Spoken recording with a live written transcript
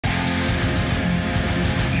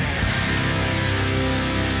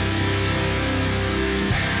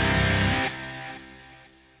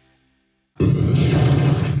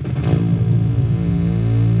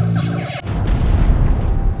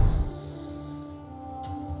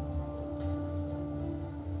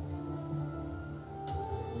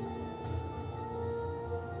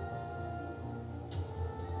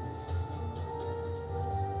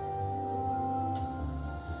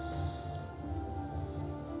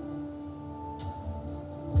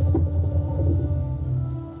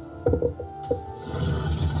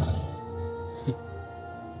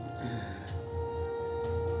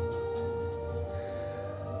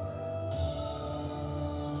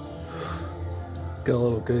Got a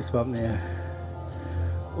little goosebump there.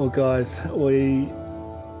 Well guys, we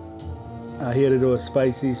are here to do a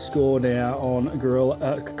Spacies score now on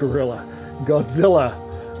Godzilla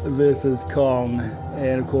versus Kong.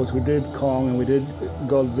 And of course we did Kong and we did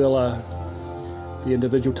Godzilla, the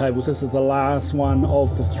individual tables. This is the last one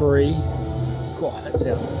of the three. God, that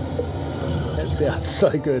sounds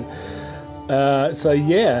so good. So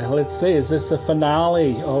yeah, let's see, is this the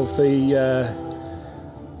finale of the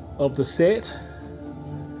set?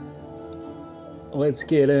 Let's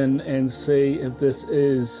get in and see if this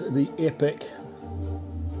is the epic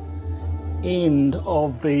end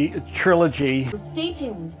of the trilogy. Stay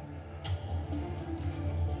tuned.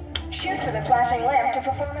 Shoot for the flashing lamp to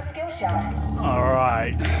perform a skill shot.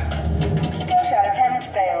 Alright. Skill shot attempt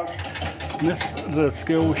failed. Missed the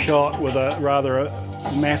skill shot with a rather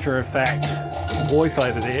matter-of-fact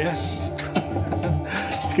voiceover there.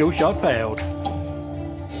 Skill shot failed.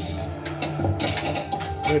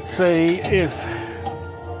 Let's see if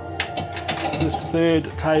this third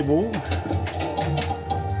table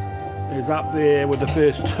is up there with the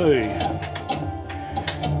first two.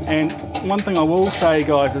 And one thing I will say,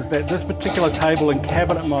 guys, is that this particular table in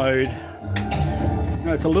cabinet mode, you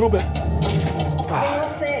know, it's a little bit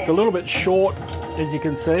short, as you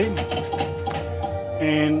can see.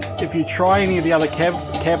 And if you try any of the other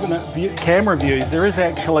camera views, there is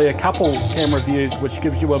actually a couple camera views which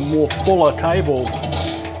gives you a more fuller table.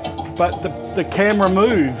 But the camera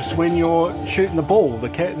moves when you're shooting the ball. The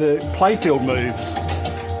playfield moves.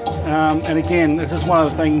 And again, this is one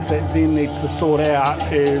of the things that Zen needs to sort out,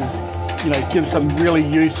 is, you know, give some really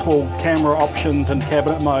useful camera options in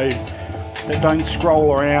cabinet mode that don't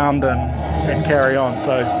scroll around and carry on.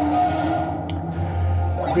 So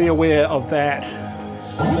be aware of that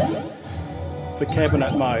for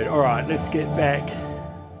cabinet mode. All right, let's get back.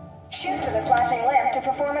 Shoot for the flashing lamp to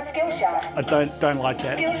perform a skill shot. I don't like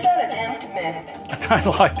that. Skill shot attempt missed. I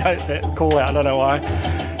don't like that call out. I don't know why.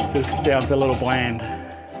 It just sounds a little bland.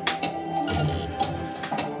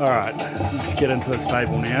 All right, let's get into this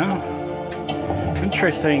table now.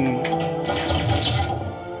 Interesting.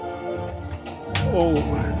 Oh,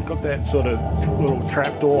 got that sort of little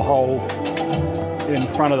trapdoor hole in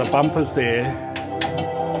front of the bumpers there.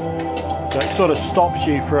 So it sort of stops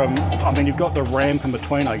you from, I mean, you've got the ramp in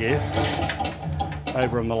between, I guess,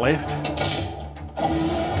 over on the left.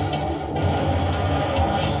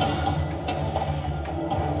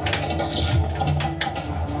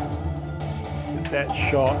 Get that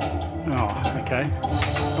shot. Oh, okay.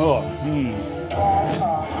 Oh,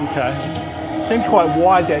 okay. Seems quite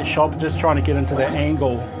wide, that shot, but just trying to get into that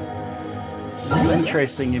angle.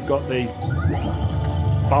 Interesting, you've got the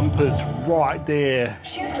bumpers right there.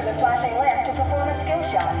 Shoot for the flashing lamp to perform a skill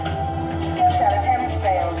shot. Skill shot attempt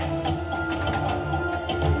failed.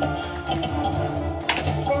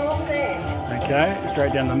 Ball saved. Okay,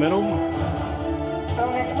 straight down the middle.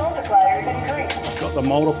 Bonus multipliers increased. Got the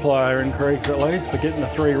multiplier increase at least for getting the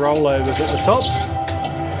 3 rollovers at the top.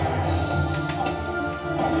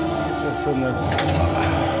 Get this in this.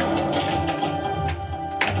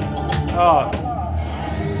 Oh.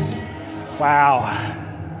 Wow.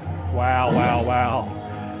 Wow.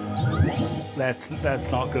 That's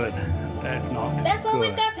not good. That's all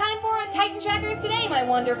we've got time for on Titan Trackers today, my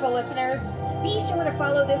wonderful listeners. Be sure to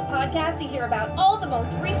follow this podcast to hear about all the most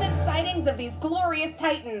recent sightings of these glorious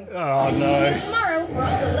Titans. Oh no. See you tomorrow for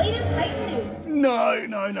all the latest Titan news.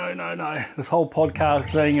 No. This whole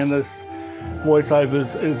podcast thing and this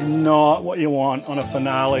voiceovers is not what you want on a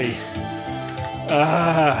finale.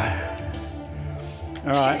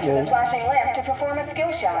 All right, well. The flashing lamp to perform a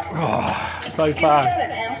skill shot. Oh, so far. Skill shot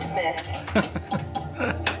attempt missed.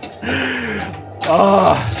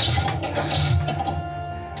 Oh.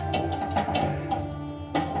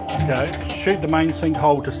 Okay, shoot the main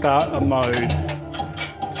sinkhole to start a mode.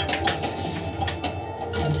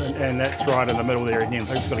 And that's right in the middle there again.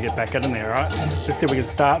 So I've just got to get back in there, right? Let's see if we can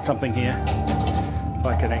start something here. If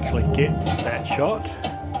I can actually get that shot.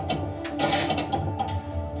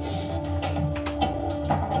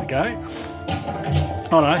 Go.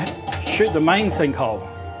 Oh no, shoot the main sinkhole.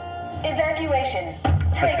 Evacuation.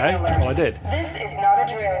 Okay, well I did. This is not a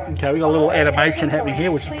drill. Okay, we got a little animation happening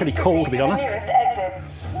here, which is pretty cool, to be honest.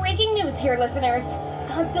 Breaking news here, listeners.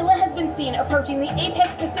 Godzilla has been seen approaching the Apex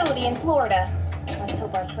facility in Florida. Let's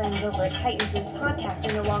hope our friends over at Titan's podcast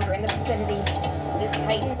are no longer in the vicinity. This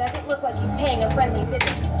Titan doesn't look like he's paying a friendly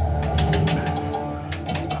visit.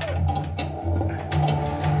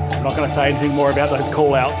 I'm not going to say anything more about those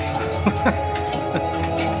call-outs.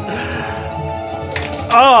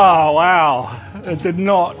 Oh, wow. That did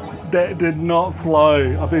not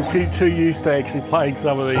flow. I've been too used to actually playing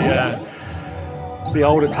some of the the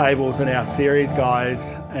older tables in our series, guys,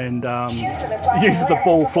 and uses the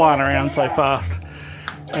ball flying around so fast,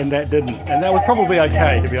 and that didn't. And that was probably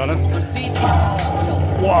okay, to be honest. Proceed to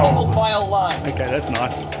Whoa. single file line. Okay, that's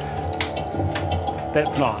nice.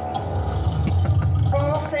 That's not.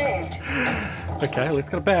 Ball saved. Okay, let's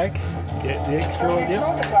go back. Get the extra. Bonus Yep.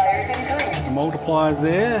 multipliers increased. The multipliers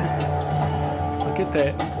there. Look at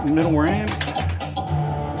that middle ramp.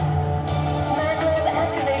 Maglev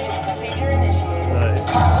activation procedure initiated.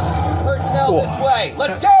 So, Personnel Oh. this way.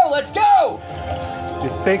 Let's go, let's go! the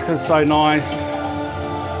effects are so nice.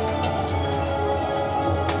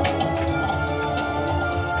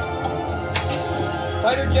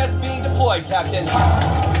 Fighter jets being deployed, Captain.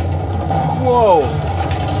 Whoa.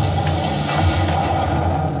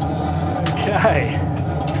 Okay.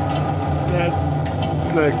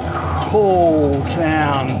 That's a cool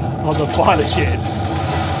sound of the fighter jets.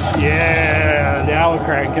 Yeah, now we're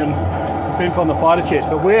cranking. Fin from the fighter jets.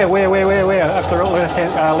 But where? Up the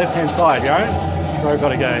left-hand side, you know? Where I've got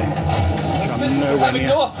to go. I'm Missiles are nowhere having near.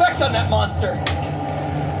 no effect on that monster.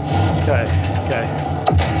 Okay.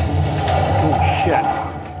 Oh, shit.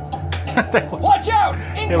 Watch out!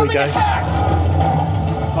 we Incoming go. attack!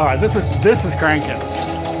 All right, this is cranking.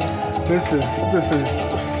 This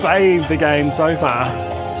has saved the game so far.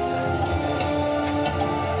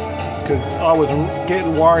 Because I was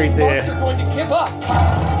getting worried there. Monster going to give up.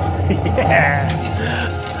 Yeah.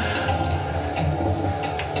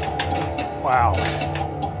 Wow.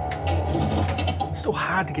 Still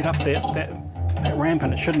hard to get up that ramp,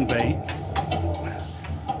 and it shouldn't be.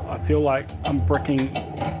 I feel like I'm bricking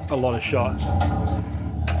a lot of shots.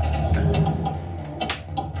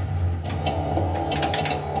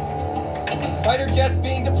 Fighter jets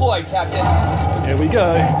being deployed, Captain. There we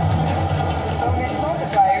go. Bonus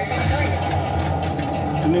multipliers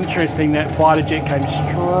increased. And interesting, that fighter jet came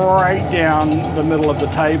straight down the middle of the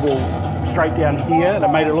table, straight down here, and it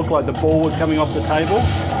made it look like the ball was coming off the table.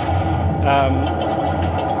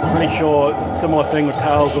 Pretty sure similar thing with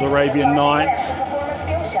Tales of the Arabian Nights. Perform a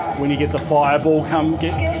skill shot. When you get the fireball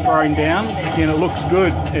get thrown down, again it looks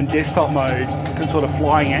good in desktop mode, sort of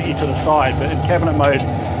flying at you to the side, but in cabinet mode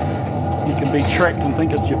you can be tricked and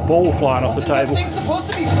think it's your ball flying off the Isn't that table. thing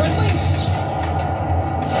supposed to be friendly?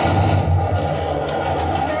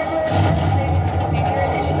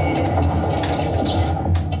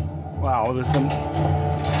 Wow, there's some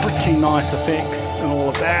pretty nice effects and all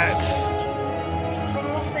of that.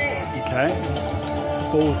 Ball saved. Okay,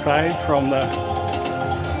 ball saved from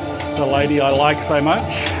the lady I like so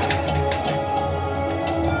much.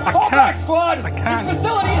 Fall back, squad! I can't. This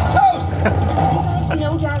facility is toast! You guys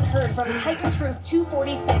no doubt heard from Titan Truth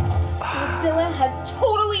 246. Godzilla has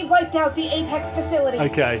totally wiped out the Apex facility.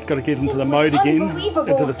 Okay, it's got to get into the Simply mode again, unbelievable.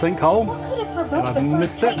 into the sinkhole. What could have And provoked I've the first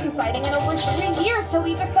missed it. Titan sighting in over 3 years to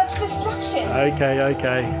lead to such destruction?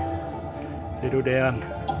 Okay. Settle down.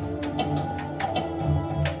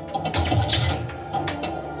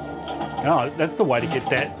 Oh, that's the way to get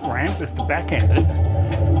that ramp, is to backhand it.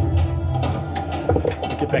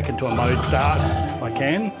 Get back into a mode start, if I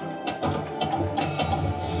can.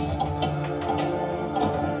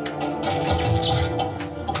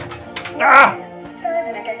 Ah!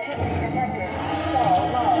 Seismic activity detected.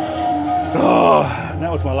 Ball lost. Oh,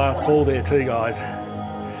 that was my last ball there too, guys.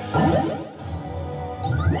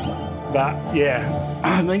 But yeah,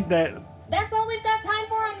 I think That's all we've got time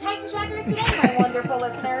for on Titan Trackers today, my wonderful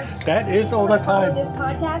listeners. that is all the Follow time. this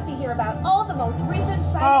podcast to hear about all the most recent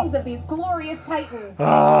sightings of these glorious Titans.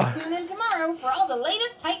 Ah. Tune in tomorrow for all the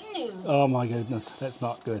latest Titan news. Oh my goodness, that's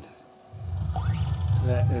not good.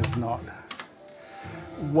 That is not.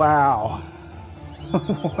 Wow.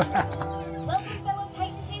 Welcome, fellow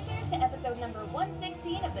Titan chasers, to episode number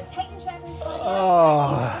 116 of the Titan Trackers podcast.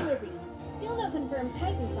 Oh. I'm Lizzie. Still no confirmed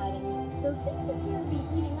Titan sightings, though things appear to be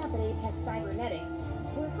heating up at Apex Cybernetics.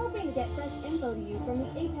 We're hoping to get fresh info to you from the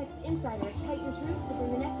Apex insider at Titan Truth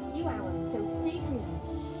within the next few hours, so stay tuned.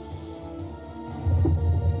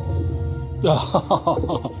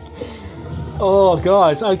 Oh,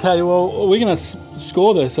 guys. Okay, well, we're going to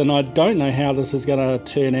score this, and I don't know how this is going to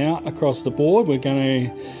turn out across the board. We're going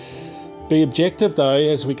to be objective, though,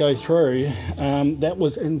 as we go through. That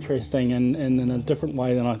was interesting and in a different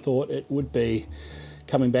way than I thought it would be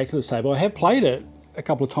coming back to this table. I have played it a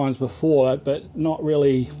couple of times before, but not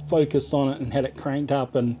really focused on it and had it cranked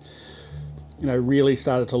up and, you know, really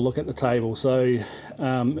started to look at the table. So,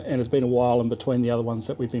 and it's been a while in between the other ones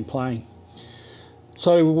that we've been playing.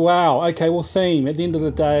 So, wow, okay, well, theme. At the end of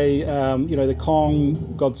the day, you know, the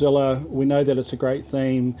Kong, Godzilla, we know that it's a great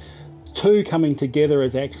theme. Two coming together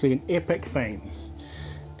is actually an epic theme.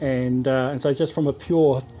 And so just from a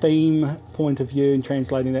pure theme point of view and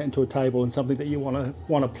translating that into a table and something that you want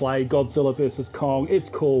to play, Godzilla versus Kong, it's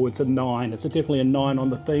cool. It's a 9. It's definitely a 9 on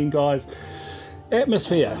the theme, guys.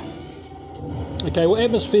 Atmosphere. Okay, well,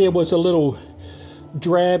 atmosphere was a little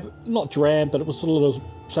drab, not drab, but it was a little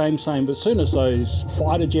same, but as soon as those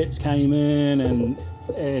fighter jets came in and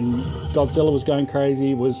Godzilla was going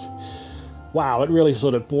crazy, wow, it really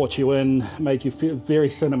sort of brought you in, made you feel very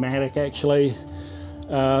cinematic, actually.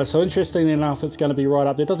 So interestingly enough, it's going to be right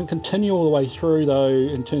up there. It doesn't continue all the way through, though,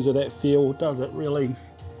 in terms of that feel, does it really?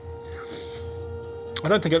 I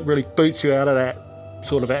don't think it really boots you out of that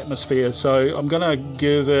sort of atmosphere, so I'm going to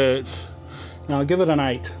give it, no, I'll give it an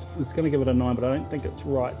 8. It's going to give it a 9, but I don't think it's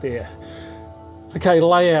right there. Okay,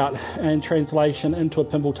 layout and translation into a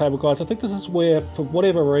pinball table, guys. I think this is where, for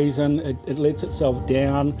whatever reason, it lets itself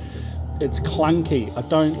down. It's clunky. I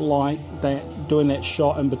don't like that, doing that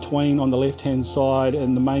shot in between on the left hand side,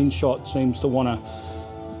 and the main shot seems to want to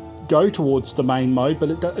go towards the main mode, but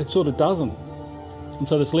it sort of doesn't. And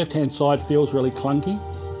so this left hand side feels really clunky.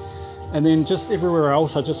 And then just everywhere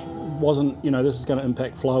else, I just wasn't, you know, this is going to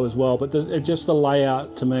impact flow as well, but just the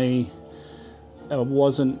layout to me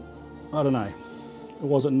wasn't, I don't know, it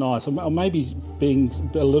wasn't nice. I may be being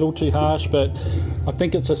a little too harsh, but I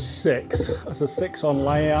think it's a 6. It's a 6 on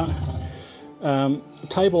layout.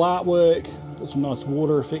 Table artwork, there's some nice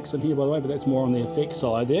water effects in here, by the way, but that's more on the effects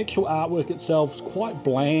side. The actual artwork itself is quite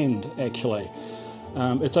bland, actually.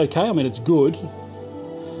 It's okay, I mean, it's good.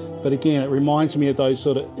 But again, it reminds me of those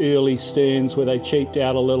sort of early Sterns where they cheaped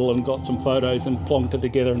out a little and got some photos and plonked it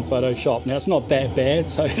together in Photoshop. Now, it's not that bad,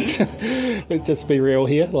 so let's just be real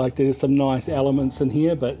here. Like, there's some nice elements in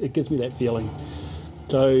here, but it gives me that feeling.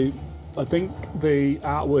 So I think the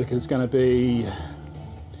artwork is going to be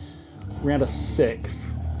around a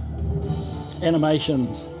 6.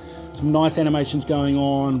 Animations. Some nice animations going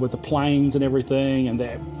on with the planes and everything, and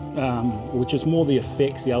that which is more the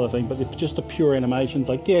effects, the other thing, but just the pure animations,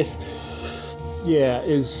 I guess, yeah,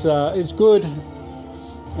 is good.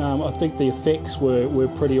 I think the effects were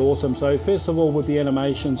pretty awesome. So first of all, with the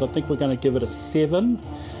animations, I think we're going to give it a 7,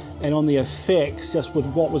 and on the effects, just with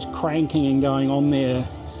what was cranking and going on there,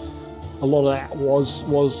 a lot of that was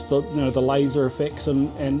the, you know, the laser effects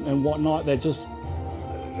and whatnot. That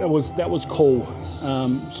was cool.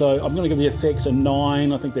 So I'm going to give the effects a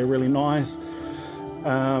 9. I think they're really nice.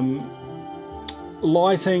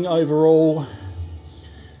 Lighting overall,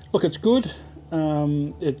 look, it's good.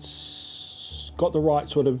 It's got the right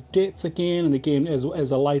sort of depth again, and again, as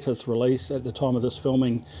a latest release at the time of this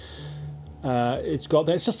filming, it's got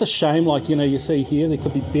that. It's just a shame, like, you know, you see here, there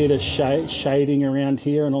could be better shading around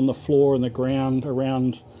here and on the floor and the ground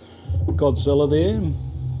around Godzilla there.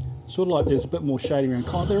 Sort of like there's a bit more shading around.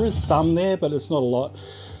 There is some there, but it's not a lot.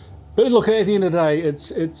 But look, at the end of the day,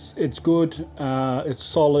 it's good. It's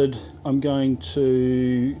solid. I'm going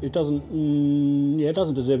to. It doesn't. Yeah, it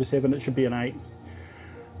doesn't deserve a 7. It should be an 8.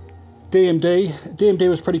 DMD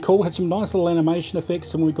was pretty cool. Had some nice little animation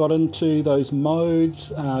effects when we got into those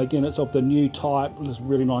modes. Again, it's of the new type. There's a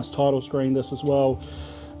really nice title screen. This as well.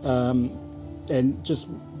 And just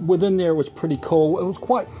within there, it was pretty cool. It was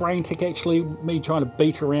quite frantic, actually. Me trying to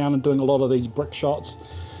beat around and doing a lot of these brick shots.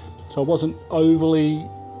 So I wasn't overly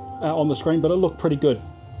on the screen, but it looked pretty good.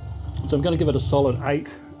 So I'm going to give it a solid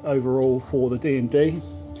 8 overall for the D&D.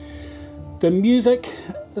 The music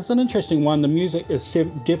is an interesting one. The music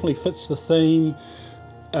definitely fits the theme.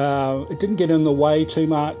 It didn't get in the way too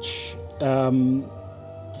much.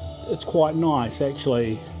 It's quite nice,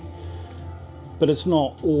 actually, but it's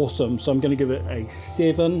not awesome, so I'm going to give it a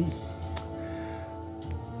 7.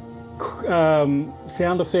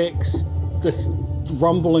 Sound effects, this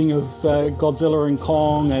rumbling of Godzilla and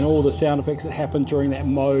Kong and all the sound effects that happened during that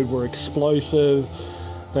mode were explosive.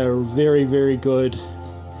 They were very, very good,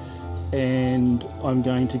 and I'm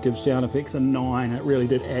going to give sound effects a 9. It really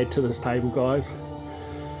did add to this table, guys.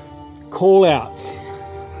 Call outs.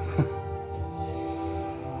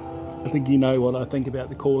 I think you know what I think about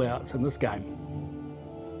the call outs in this game.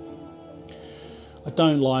 I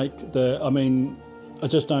don't like I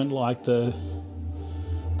just don't like the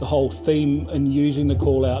whole theme and using the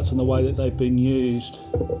call outs and the way that they've been used,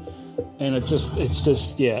 and it's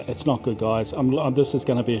just yeah, it's not good, guys. This is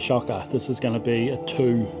going to be a shocker. This is going to be a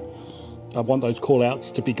 2. I want those call outs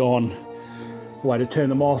to be gone. Way to turn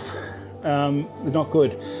them off. They're not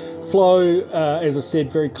good. Flow, as I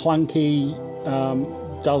said, very clunky.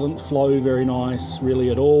 Doesn't flow very nice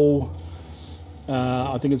really at all.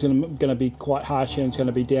 I think it's going to be quite harsh here. It's going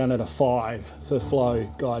to be down at a 5 for flow,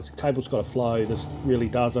 guys. The table's got a flow. This really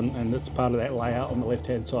doesn't, and it's part of that layout on the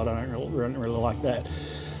left-hand side. I don't really like that.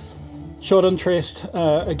 Shot interest,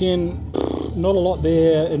 again, not a lot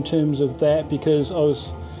there in terms of that, because I was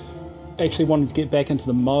actually wanting to get back into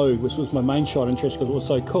the mode, which was my main shot interest because it was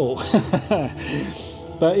so cool.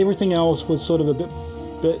 But everything else was sort of a bit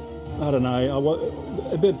I don't know,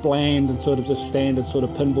 a bit bland and sort of just standard sort of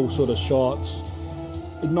pinball sort of shots.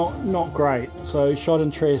 Not great. So shot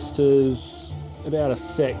interest is about a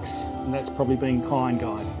 6, and that's probably being kind,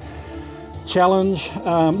 guys. Challenge,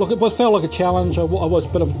 look, it felt like a challenge. I was,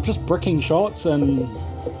 but I'm just bricking shots, and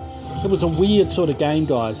it was a weird sort of game,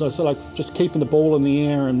 guys. I was sort of like just keeping the ball in the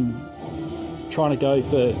air and trying to go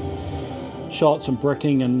for shots and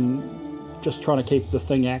bricking and just trying to keep the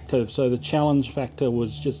thing active. So the challenge factor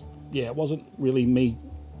was just, yeah, it wasn't really me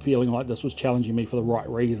feeling like this was challenging me for the right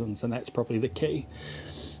reasons, and that's probably the key.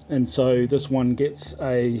 And so this one gets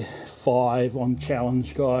a 5 on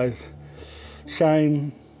challenge, guys.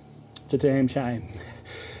 Shame. It's a damn shame.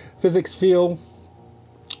 Physics feel,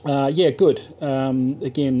 yeah, good.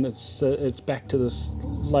 Again, it's back to this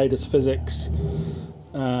latest physics,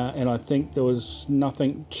 and I think there was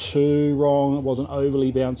nothing too wrong. It wasn't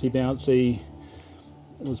overly bouncy.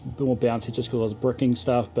 It was a bit more bouncy just because I was bricking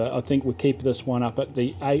stuff, but I think we'll keep this one up at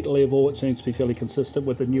the 8 level. It seems to be fairly consistent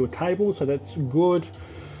with the newer table, so that's good.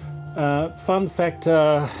 Fun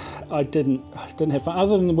factor, I didn't have fun,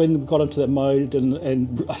 other than when we got into that mode, and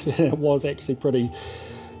it was actually pretty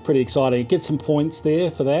exciting. It gets some points there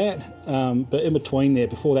for that, but in between there,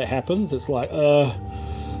 before that happens, it's like,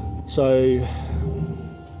 so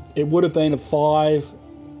it would have been a 5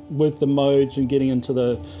 with the modes and getting into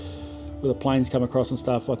where the planes come across and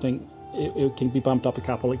stuff. I think it can be bumped up a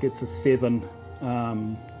couple. It gets a 7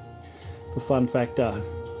 for fun factor.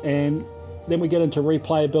 And then we get into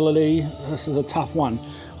replayability. This is a tough one.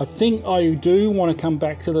 I think I do want to come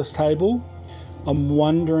back to this table. I'm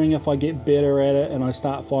wondering if I get better at it and I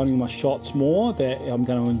start finding my shots more, that I'm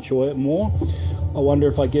going to enjoy it more. I wonder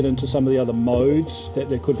if I get into some of the other modes, that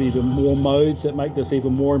there could be even more modes that make this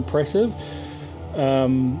even more impressive.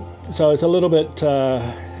 So it's a little bit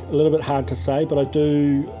hard to say, but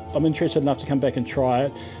I'm interested enough to come back and try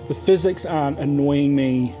it. The physics aren't annoying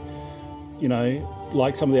me, you know,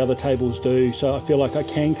 like some of the other tables do, so I feel like I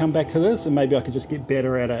can come back to this and maybe I could just get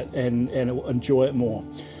better at it and enjoy it more.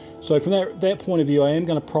 So from that point of view, I am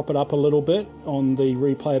going to prop it up a little bit on the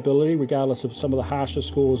replayability, regardless of some of the harsher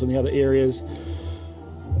scores in the other areas,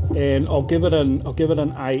 and I'll give it an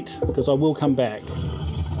 8, because I will come back,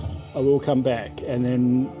 and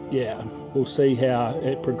then, yeah, we'll see how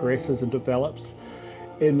it progresses and develops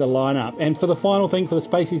in the lineup. And for the final thing, for the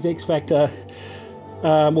Spacies X Factor,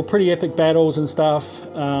 well, pretty epic battles and stuff.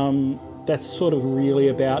 That's sort of really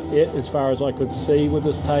about it as far as I could see with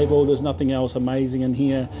this table. There's nothing else amazing in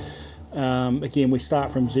here. Again, we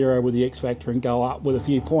start from 0 with the X Factor and go up with a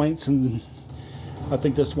few points, and I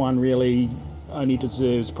think this one really only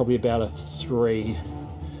deserves probably about a 3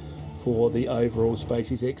 for the overall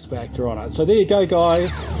Spacies X Factor on it. So there you go,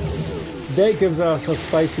 guys. That gives us a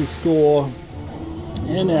SpacieScore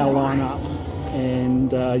in our lineup.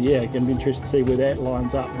 And yeah, going to be interested to see where that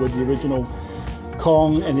lines up with the original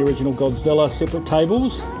Kong and the original Godzilla separate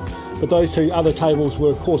tables. But those two other tables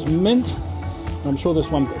were, of course, mint. I'm sure this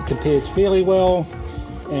one compares fairly well.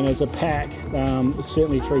 And as a pack,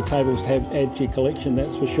 certainly 3 tables to add to your collection,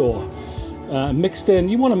 that's for sure. Mixed in,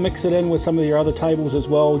 you want to mix it in with some of your other tables as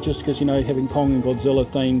well, just because, you know, having Kong and Godzilla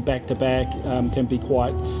theme back to back can be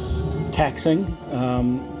quite taxing,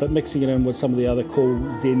 but mixing it in with some of the other cool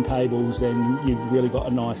Zen tables, then you've really got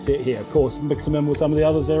a nice set here. Of course, mix them in with some of the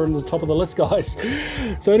others that are in the top of the list, guys.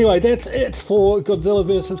 So anyway, that's it for Godzilla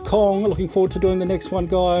vs Kong. Looking forward to doing the next one,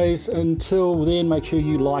 guys. Until then, make sure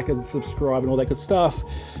you like and subscribe and all that good stuff.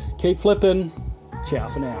 Keep flipping. Ciao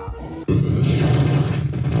for now.